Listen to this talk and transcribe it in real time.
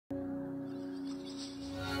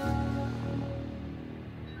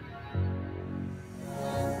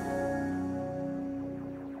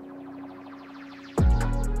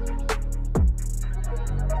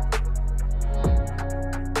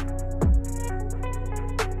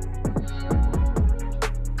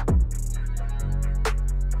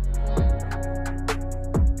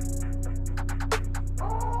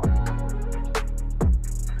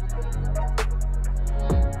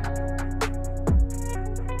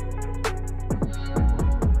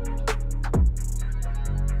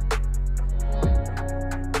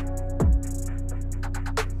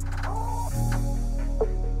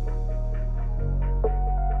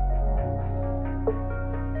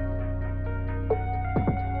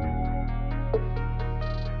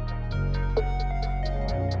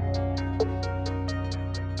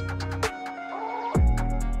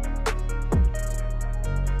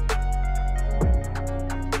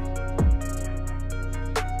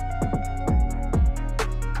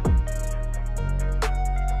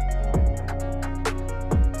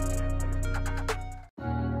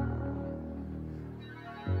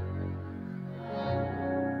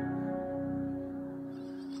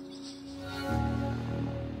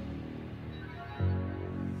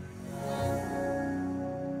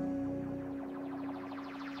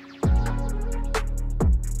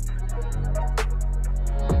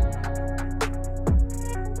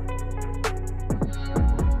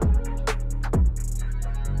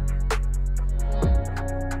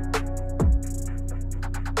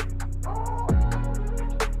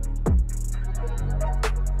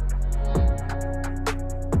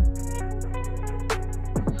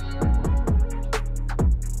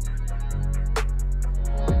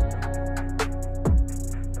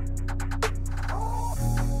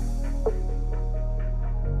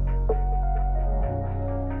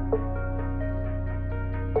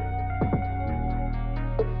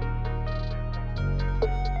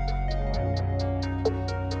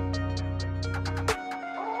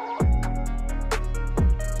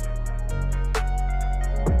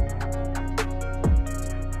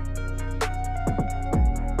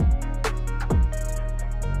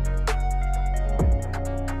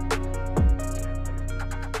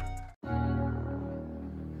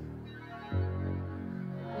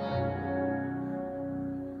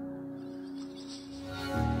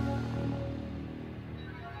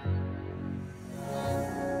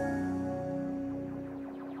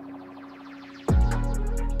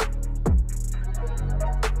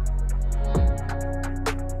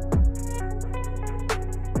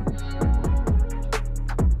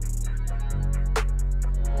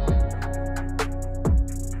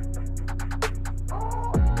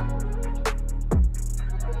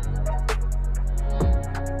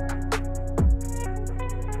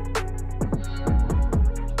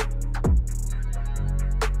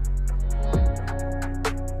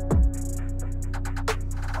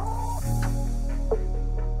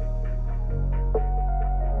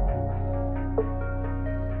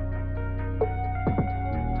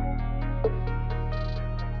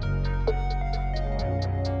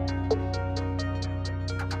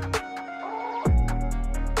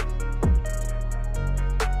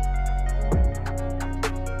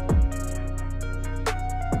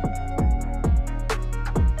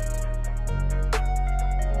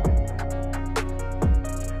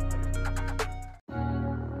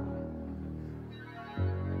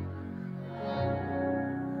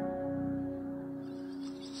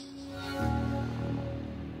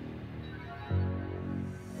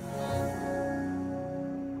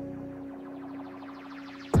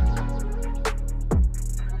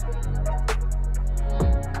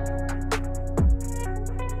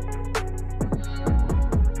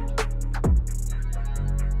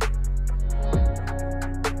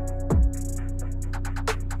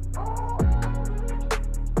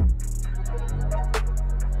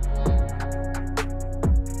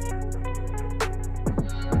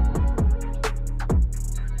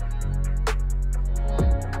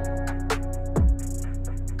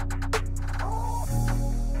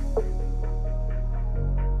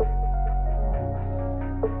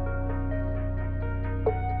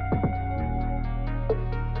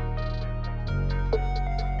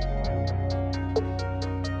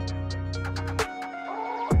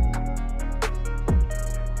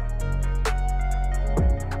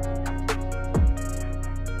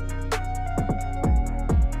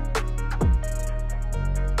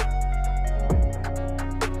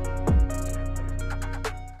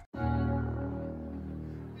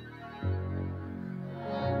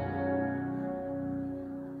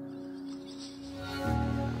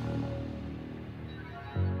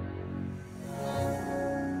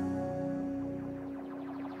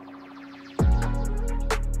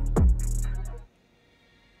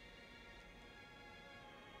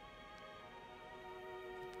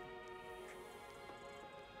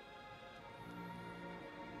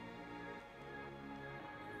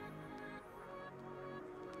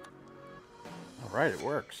right, it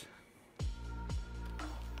works.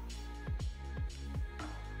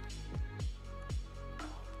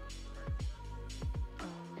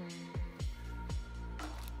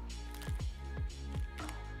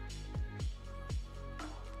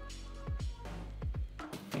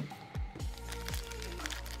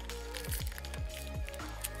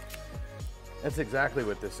 That's exactly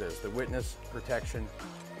what this is, the Witness Protection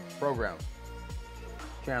Program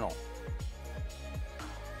channel.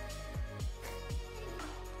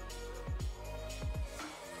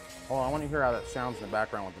 Hold on, I want to hear how that sounds in the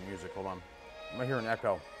background with the music. Hold on. I'm going to hear an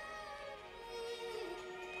echo.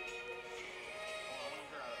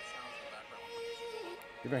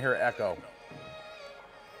 You're going to hear an echo.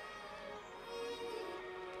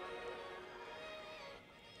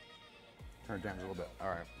 Turn it down a little bit. All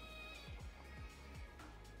right.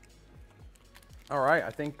 All right, I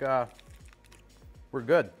think we're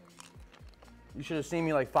good. You should have seen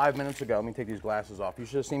me like 5 minutes ago. Let me take these glasses off. You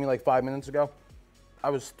should have seen me like 5 minutes ago. I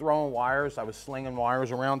was throwing wires. I was slinging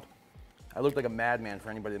wires around. I looked like a madman for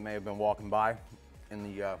anybody that may have been walking by in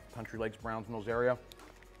the Country Lakes, Browns Mills area.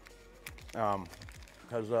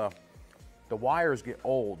 Because the wires get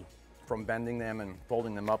old from bending them and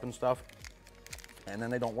folding them up and stuff. And then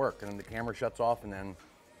they don't work. And then the camera shuts off and then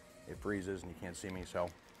it freezes and you can't see me. So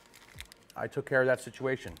I took care of that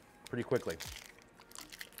situation pretty quickly.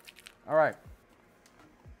 All right.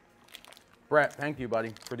 Brett, thank you,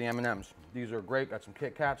 buddy, for the M&Ms. These are great. Got some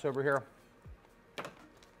Kit Kats over here.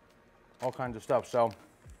 All kinds of stuff. So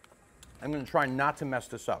I'm going to try not to mess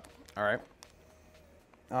this up. All right.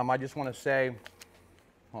 I just want to say,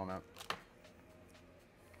 hold on a minute.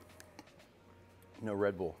 No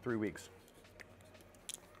Red Bull, 3 weeks.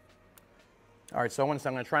 All right, so I'm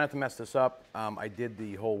going to try not to mess this up. I did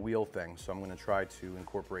the whole wheel thing, so I'm going to try to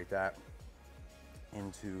incorporate that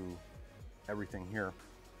into everything here.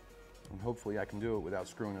 And hopefully I can do it without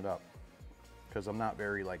screwing it up, because I'm not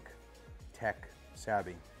very like tech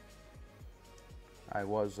savvy. I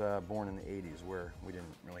was born in the 80s where we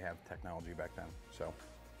didn't really have technology back then. So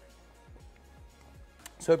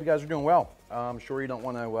hope you guys are doing well. I'm sure you don't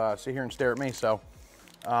want to sit here and stare at me. So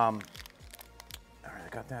all right, I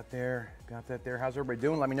got that there. Got that there. How's everybody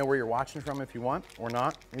doing? Let me know where you're watching from if you want, or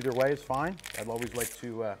not. Either way is fine. I'd always like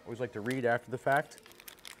to read after the fact.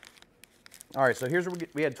 All right, so here's what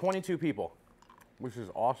we had 22 people, which is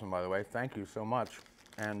awesome, by the way. Thank you so much.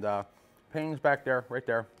 And painting's back there, right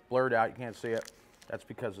there, blurred out. You can't see it. That's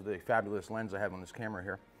because of the fabulous lens I have on this camera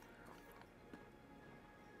here.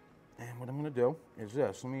 And what I'm going to do is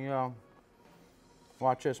this. Let me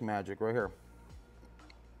watch this magic right here.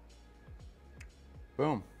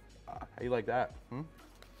 Boom. How you like that? Hmm?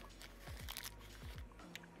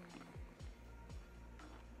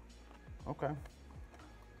 Okay.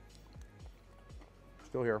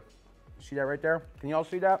 Still here. See that right there? Can you all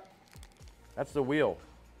see that? That's the wheel.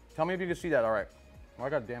 Tell me if you can see that. All right. Well, I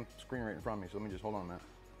got a damn screen right in front of me, so let me just hold on a minute.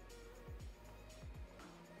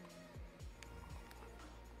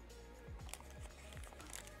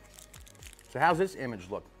 So how's this image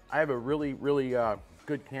look? I have a really, really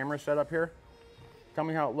good camera set up here. Tell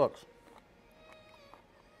me how it looks.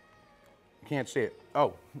 You can't see it.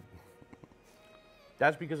 Oh.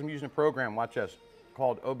 That's because I'm using a program, watch this,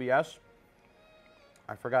 called OBS.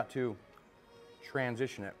 I forgot to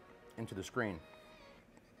transition it into the screen.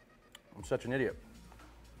 I'm such an idiot.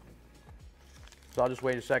 So I'll just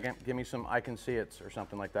wait a second, give me some I can see it or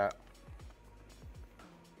something like that.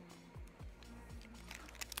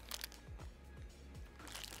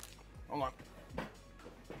 Hold on.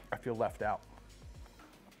 I feel left out.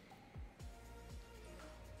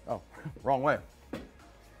 Oh, wrong way.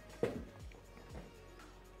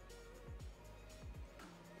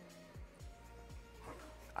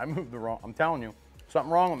 I moved the wrong, I'm telling you,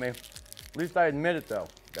 something wrong with me. At least I admit it though.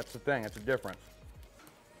 That's the thing, that's the difference.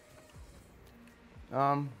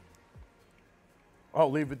 Oh,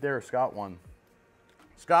 leave it there, Scott won.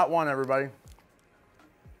 Scott won, everybody.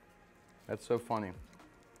 That's so funny.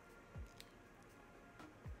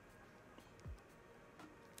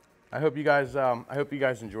 I hope you guys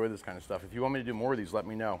enjoy this kind of stuff. If you want me to do more of these, let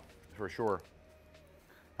me know, for sure.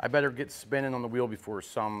 I better get spinning on the wheel before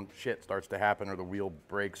some shit starts to happen, or the wheel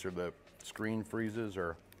breaks, or the screen freezes,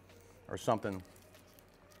 or something.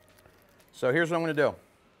 So here's what I'm gonna do.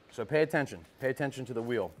 So pay attention to the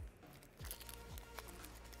wheel.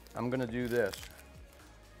 I'm gonna do this.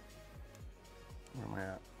 Where am I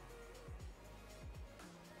at?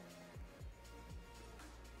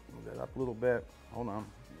 Move that up a little bit. Hold on.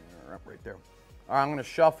 Yeah, up right there. All right, I'm gonna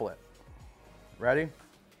shuffle it. Ready?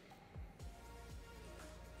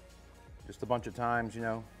 Just a bunch of times, you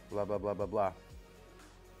know, blah, blah, blah, blah, blah.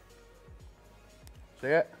 See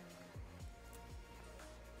it?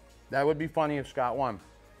 That would be funny if Scott won.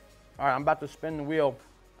 All right, I'm about to spin the wheel,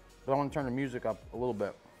 but I want to turn the music up a little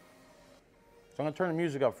bit. So I'm going to turn the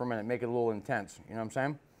music up for a minute, make it a little intense. You know what I'm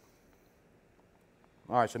saying?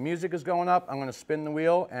 All right, so music is going up. I'm going to spin the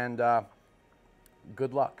wheel, and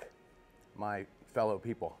good luck, my fellow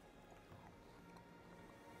people.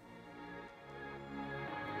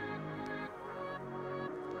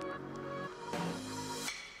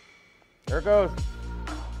 There it goes.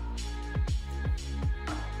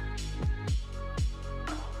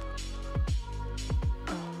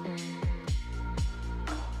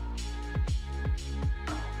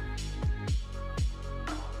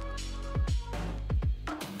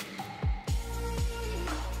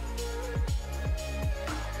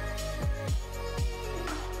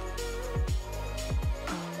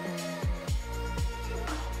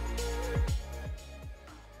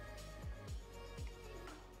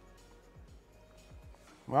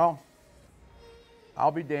 Well,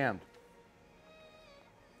 I'll be damned.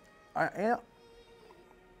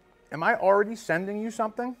 Am I already sending you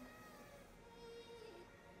something?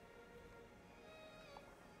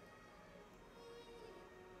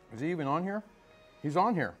 Is he even on here? He's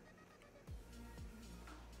on here.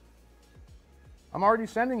 I'm already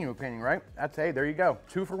sending you a painting, right? That's, hey, there you go.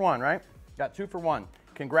 2 for 1, right? Got 2 for 1.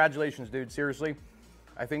 Congratulations, dude. Seriously,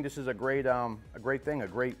 I think this is a great thing, a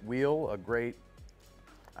great wheel, a great,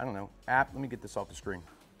 I don't know, app. Let me get this off the screen.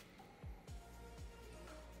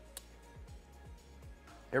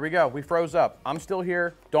 There we go. We froze up. I'm still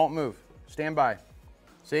here. Don't move. Stand by.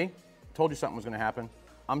 See? Told you something was going to happen.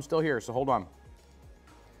 I'm still here, so hold on.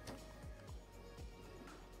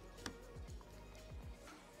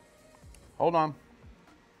 Hold on.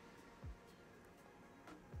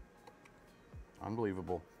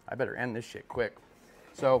 Unbelievable. I better end this shit quick.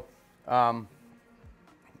 So,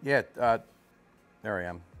 yeah, there I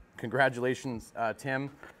am. Congratulations, Tim.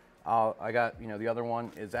 I got, you know, the other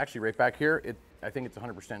one is actually right back here. I think it's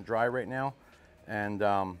 100% dry right now, and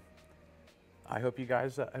I hope you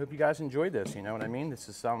guys enjoyed this. You know what I mean? This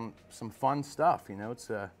is some fun stuff. You know, it's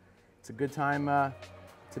a good time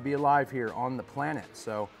to be alive here on the planet.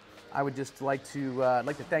 So I would just like to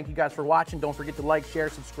thank you guys for watching. Don't forget to like, share,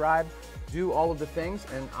 subscribe, do all of the things,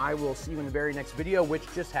 and I will see you in the very next video, which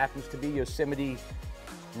just happens to be Yosemite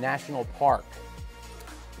National Park,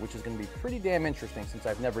 which is going to be pretty damn interesting since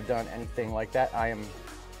I've never done anything like that. I am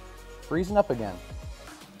freezing up again.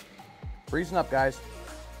 Freezing up, guys.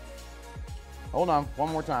 Hold on, one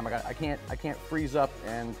more time. I can't freeze up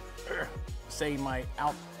and say my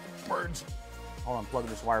out words. Hold on, plug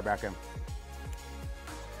this wire back in.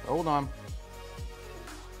 Hold on.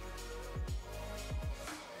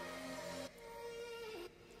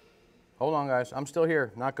 Hold on, guys. I'm still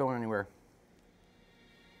here, not going anywhere.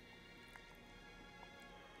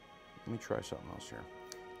 Let me try something else here.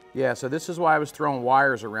 Yeah, so this is why I was throwing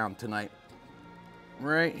wires around tonight.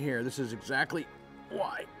 Right here, this is exactly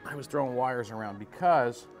why I was throwing wires around,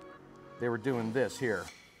 because they were doing this here.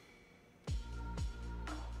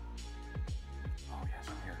 Oh yes,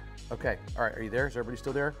 I'm here. Okay, all right, are you there? Is everybody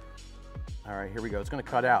still there? All right, here we go. It's gonna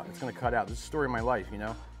cut out. It's gonna cut out. This is the story of my life, you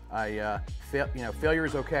know. Failure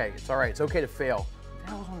is okay. It's all right. It's okay to fail. What the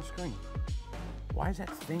hell is on the screen? Why is that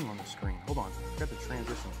thing on the screen? Hold on. I got the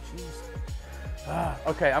transition. Jeez.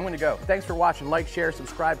 Okay, I'm going to go. Thanks for watching. Like, share,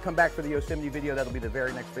 subscribe. Come back for the Yosemite video. That'll be the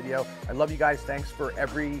very next video. I love you guys. Thanks for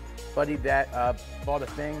everybody that bought a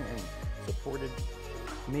thing and supported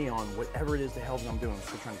me on whatever it is the hell I'm doing. I'm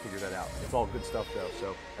still trying to figure that out. It's all good stuff, though.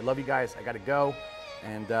 So I love you guys. I got to go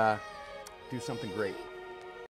and do something great.